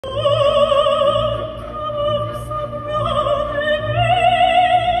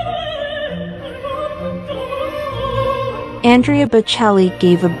Andrea Bocelli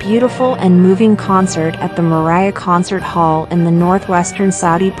gave a beautiful and moving concert at the Maraya Concert Hall in the northwestern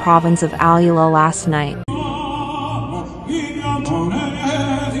Saudi province of Al-Ula last night.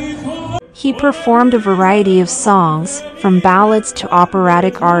 He performed a variety of songs, from ballads to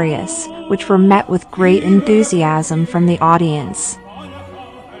operatic arias, which were met with great enthusiasm from the audience.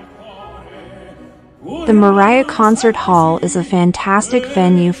 The Maraya Concert Hall is a fantastic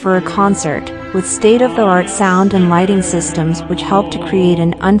venue for a concert, with state-of-the-art sound and lighting systems which help to create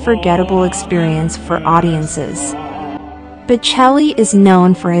an unforgettable experience for audiences. Bocelli is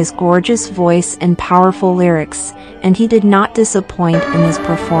known for his gorgeous voice and powerful lyrics, and he did not disappoint in his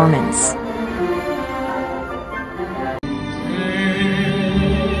performance.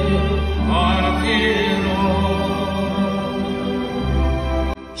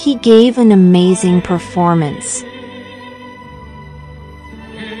 He gave an amazing performance.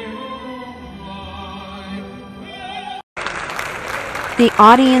 The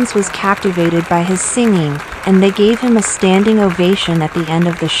audience was captivated by his singing, and they gave him a standing ovation at the end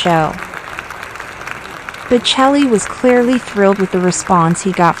of the show. Bocelli was clearly thrilled with the response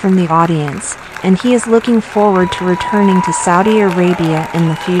he got from the audience, and he is looking forward to returning to Saudi Arabia in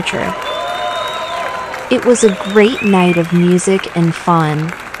the future. It was a great night of music and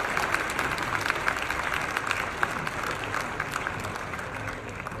fun.